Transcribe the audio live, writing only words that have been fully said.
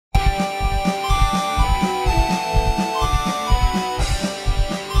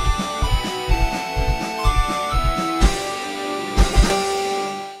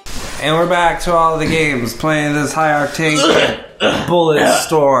And we're back to all the games, playing this high-octane bullet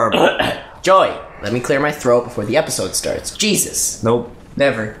storm. Joey, let me clear my throat before the episode starts. Jesus. Nope.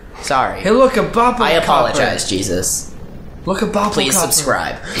 Never. Sorry. Hey, look, a bubble I apologize, Jesus. Look, a bubble Please copper.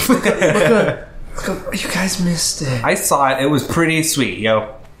 subscribe. You guys missed it. I saw it. It was pretty sweet,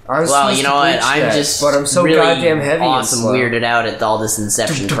 yo. Well, you know what? I'm just but I'm so really goddamn heavy and awesome slow. weirded out at all this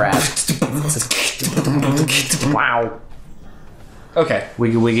Inception crap. Wow. Okay,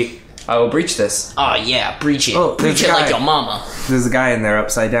 Wiggy. I will breach this. Oh yeah, breach it. Oh, breach there's it a like guy. your mama. There's a guy in there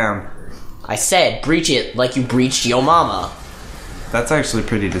upside down. I said breach it like you breached your mama. That's actually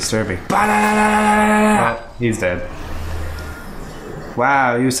pretty disturbing. Oh, he's dead.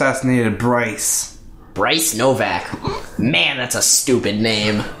 Wow, you assassinated Bryce. Bryce Novak. Man, that's a stupid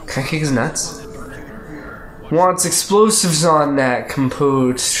name. Can I kick his nuts? Wants explosives on that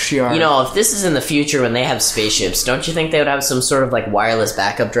compote. You know, if this is in the future when they have spaceships, don't you think they would have some sort of like wireless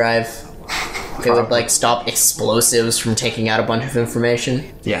backup drive? They would like stop explosives from taking out a bunch of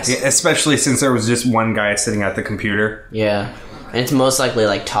information. Yes. Yeah, especially since there was just one guy sitting at the computer. Yeah, and it's most likely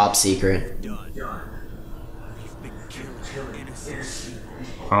like top secret.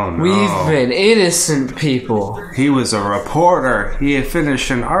 Oh no. We've been innocent people. He was a reporter. He had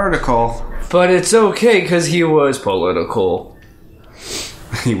finished an article. But it's okay, because he was political.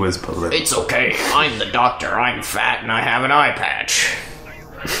 He was political. It's okay. I'm the doctor. I'm fat and I have an eye patch.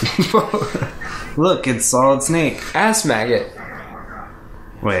 Look, it's Solid Snake. Ass maggot.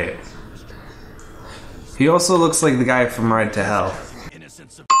 Wait. He also looks like the guy from Ride to Hell. He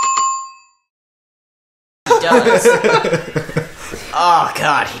does. Oh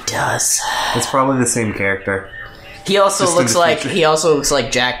god, he does. It's probably the same character. He also Just in looks the like future.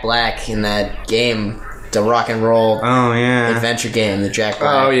 Jack Black in that game, the rock and roll Oh yeah. adventure game, the Jack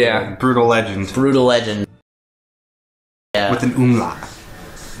Black. Oh, yeah. Brutal Legend. Brutal Legend. Yeah. With an umlaut.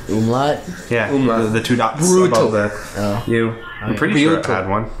 Umlaut? Yeah. Umlaut. The two dots Brutal. above the Oh. U. I'm pretty sure it Brutal. had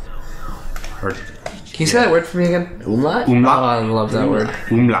one. Or Can you say that word for me again? Umlaut? Oh, umlaut. I love that word.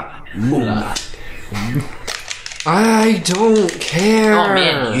 Umlaut. Umlaut. I don't care. Oh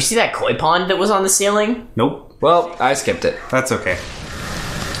man, did you see that koi pond that was on the ceiling? Nope. Well, I skipped it. That's okay.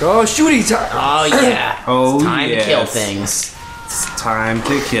 Oh, shooting time. Oh yeah. Oh, It's time to kill yes. things. It's time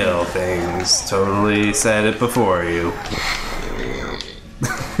to kill things. Totally said it before you.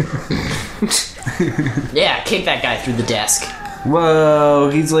 Yeah, kick that guy through the desk. Whoa,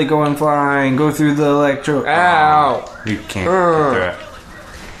 he's like going flying. Go through the electro. Ow. You can't get through it.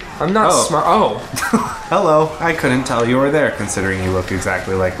 I'm not Oh. smart. Oh. Hello, I couldn't tell you were there considering you look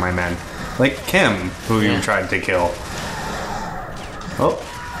exactly like my men. Like Kim, who Yeah. you tried to kill. Oh.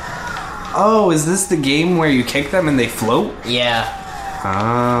 Oh, is this the game where you kick them and they float? Yeah.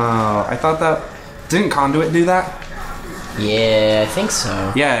 Oh, I thought that... Didn't Conduit do that? Yeah, I think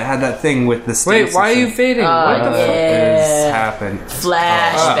so. Yeah, it had that thing with the Wait, why are you fading? What the fuck? is happened?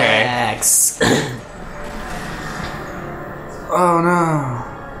 Flashbacks. Oh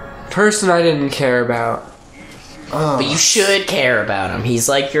no. Person I didn't care about. But you should care about him. He's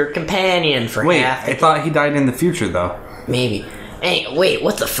like your companion for Wait, half the I thought he died in the future though. Maybe. Hey, wait,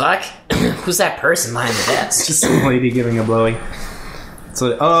 what the fuck? Who's that person behind the desk? Just some lady giving a blowy.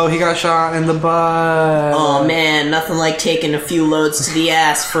 So, oh, he got shot in the butt. Oh man, nothing like taking a few loads to the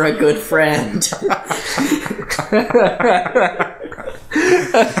ass for a good friend.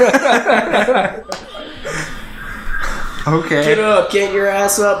 Okay. Get up, get your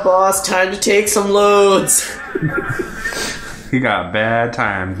ass up, boss. Time to take some loads. He got bad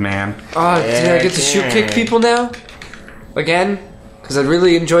times, man. Did I get to shoot kick people now? Again? Because I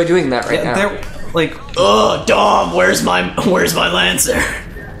really enjoy doing that right now. They're like, Oh, Dom, where's my Lancer?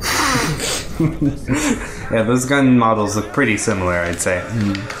 yeah, those gun models look pretty similar, I'd say.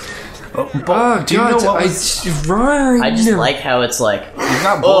 Oh, but do you know what was, run. I just like how it's like, he's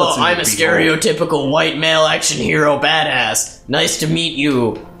got bullets in I'm a his beehole. stereotypical white male action hero badass. Nice to meet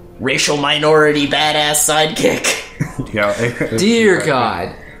you, racial minority badass sidekick. Yeah. Dear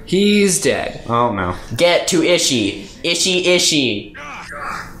God, he's dead. Oh no. Get to Ishi. Ishi.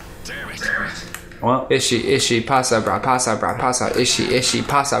 Well, Ishi, pasa, Ishi,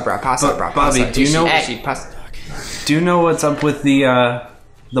 pasa, Bobby, do you know? Ishi, pasa. Do you know what's up with the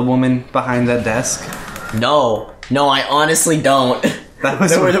woman behind that desk? No, I honestly don't. That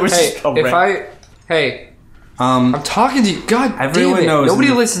was Hey, I'm talking to you. God Everyone damn it. knows Nobody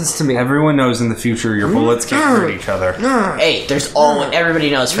in the- listens to me. Everyone knows in the future your bullets can't hurt each other. Hey, everybody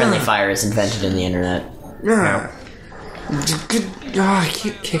knows friendly fire is invented in the internet. Yeah. I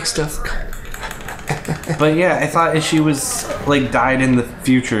can't kick stuff. But yeah, I thought Ishi was like died in the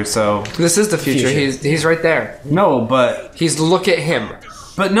future, so This is the future. He's right there. no, but Look at him.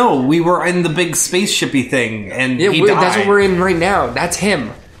 But no, we were in the big spaceshipy thing, and Yeah, he died. that's what we're in right now. That's him.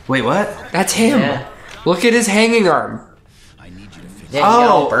 Wait, what? That's him. Yeah. Look at his hanging arm. Yeah, he got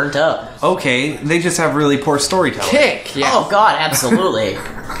all Oh. burnt up. Okay, they just have really poor storytelling. Kick. Yeah. Oh god, absolutely.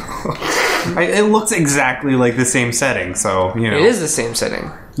 It looks exactly like the same setting, so, you know. It is the same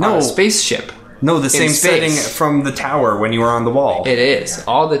setting. No. On a spaceship. No, the same space. setting from the tower when you were on the wall. It is.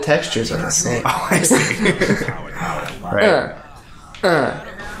 All the textures are the same. Oh, I see. Right.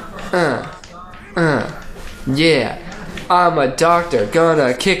 Yeah. I'm a doctor.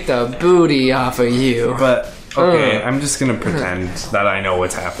 Gonna kick the booty off of you. But, okay, I'm just gonna pretend that I know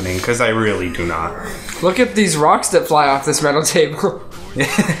what's happening, because I really do not. Look at these rocks that fly off this metal table.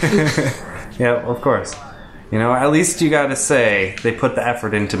 Yeah, of course. You know, at least you gotta say they put the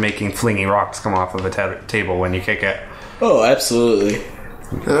effort into making flinging rocks come off of a table when you kick it. Oh, absolutely.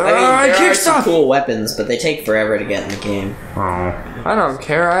 I there kick are some stuff. cool weapons, but they take forever to get in the game. Oh. I don't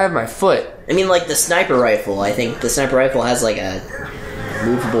care. I have my foot. I mean, like the sniper rifle. I think the sniper rifle has like a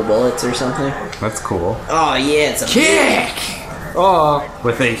movable bullets or something. That's cool. Oh yeah, it's a Kick. Oh.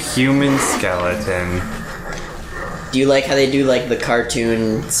 With a human skeleton. Do you like how they do like the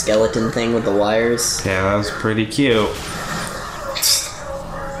cartoon skeleton thing with the wires? Yeah, that was pretty cute.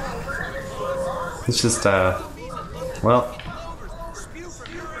 It's just, well.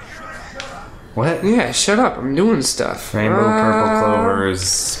 What? Yeah. Shut up. I'm doing stuff. Rainbow purple clovers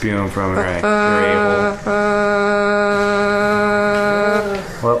spewing from it. Right. You're able.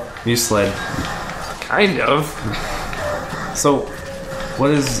 Well, you slid. Kind of. So,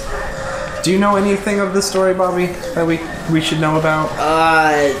 what is... Do you know anything of the story, Bobby, that we should know about?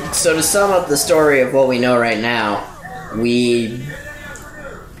 So to sum up the story of what we know right now, we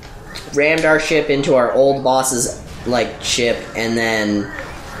rammed our ship into our old boss's like ship, and then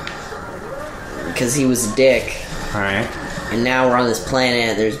because he was a dick, Alright. and now we're on this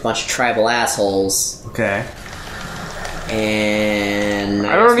planet. There's a bunch of tribal assholes, Okay. and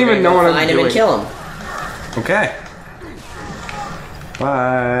I don't guess we're even gonna know go what I'm find him and doing. kill him. Okay.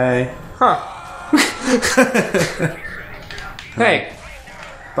 Bye. Huh. Hey.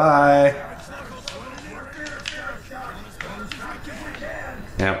 Bye.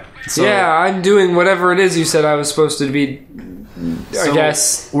 Yep. So, Yeah, I'm doing whatever it is you said I was supposed to be. I so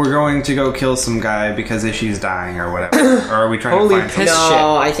guess. we're going to go kill some guy because Ishi's dying or whatever. Or are we trying Holy to find piss. some... ship.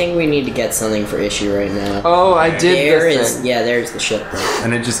 No, I think we need to get something for Ishi right now. Oh, I did There this is, thing. yeah, there's the ship. Though.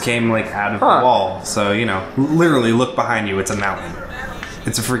 And it just came like out of Huh. the wall. So, you know, literally look behind you. It's a mountain.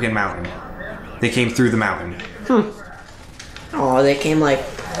 It's a freaking mountain. They came through the mountain. Oh, they came like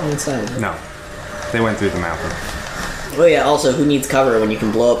inside. No. They went through the mountain. Oh yeah, also, who needs cover when you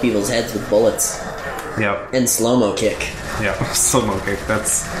can blow up people's heads with bullets? Yep. And slow-mo kick. Yep. Slow-mo kick.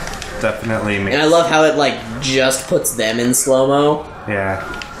 That's definitely me. And I love how it, like, just puts them in slow-mo. Yeah.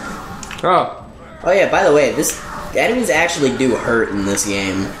 Oh. Oh yeah, by the way, enemies actually do hurt in this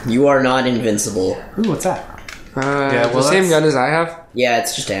game. You are not invincible. Ooh, what's that? Yeah, well, the same that's- gun as I have? Yeah,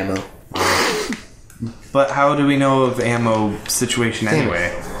 it's just ammo. But how do we know of ammo situation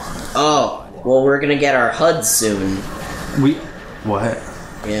anyway? Oh, well, we're gonna get our HUD soon. What?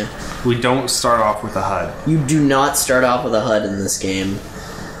 Yeah. We don't start off with a HUD. You do not start off with a HUD in this game.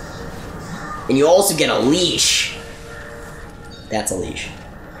 And you also get a leash. That's a leash.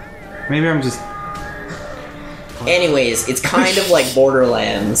 Maybe I'm just... Anyways, it's kind of like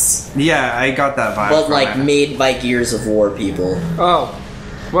Borderlands, Yeah, I got that vibe but from like it. made by Gears of War people. Oh.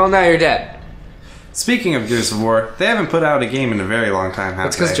 Well, now you're dead. Speaking of Gears of War, they haven't put out a game in a very long time, have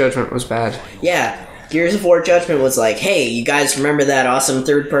That's because they? Judgment was bad. Yeah, Gears of War Judgment was like, hey, you guys remember that awesome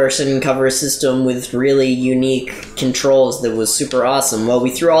third-person cover system with really unique controls that was super awesome? Well, we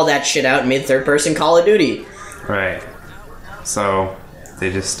threw all that shit out and made third-person Call of Duty. Right. So,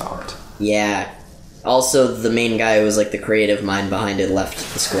 they just stopped. Yeah. Also, the main guy who was like the creative mind behind it left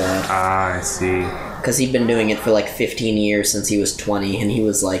the squad. Ah, I see. Because he'd been doing it for like 15 years since he was 20, and he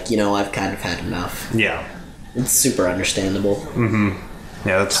was like, you know, I've kind of had enough. Yeah. It's super understandable.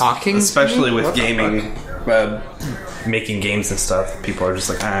 Yeah, that's... Talking? Especially with What the gaming, making games and stuff, people are just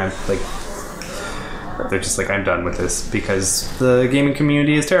like, they're just like, I'm done with this, because the gaming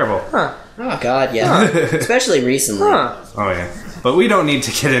community is terrible. Huh. Oh god, yeah. Especially recently. Huh. Oh, yeah. But we don't need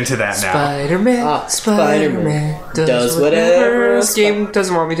to get into that now. Spider-Man. Ah, Spider-Man. does whatever this game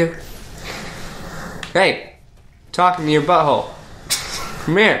doesn't want me to. Hey. Talking to your butthole.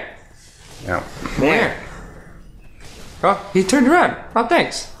 Come here. Yeah. Come here. Oh, he turned around. Oh,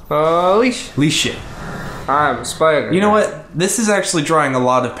 thanks. Leash. Leash it. I'm a spider. You know what? This is actually drawing a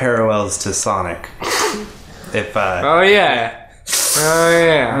lot of parallels to Sonic. If, Oh, yeah. Oh,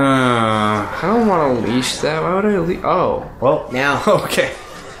 yeah. I I don't want to leash that. Why would I leash? Oh. well, Now, okay.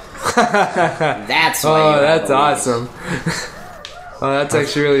 That's why. Oh, you have that's a leash. awesome. Oh, that's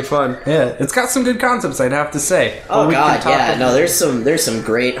actually really fun. Yeah, it's got some good concepts, I'd have to say. Oh But we can god, talk yeah. about- No, there's some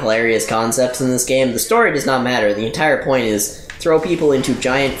great, hilarious concepts in this game. The story does not matter. The entire point is throw people into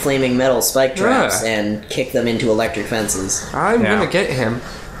giant flaming metal spike traps Yeah. and kick them into electric fences. I'm Yeah. gonna get him.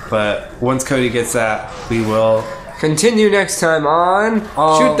 But once Cody gets that, we will Continue next time on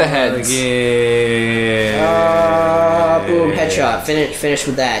Shoot the Heads. Yeah. Boom, headshot. Finish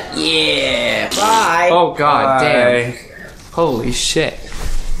with that. Yeah. Bye. Oh god damn. Bye. Holy shit.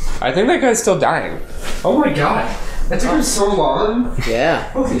 I think that guy's still dying. Oh my god. That took him so long. Yeah.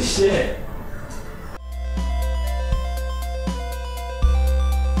 Holy shit.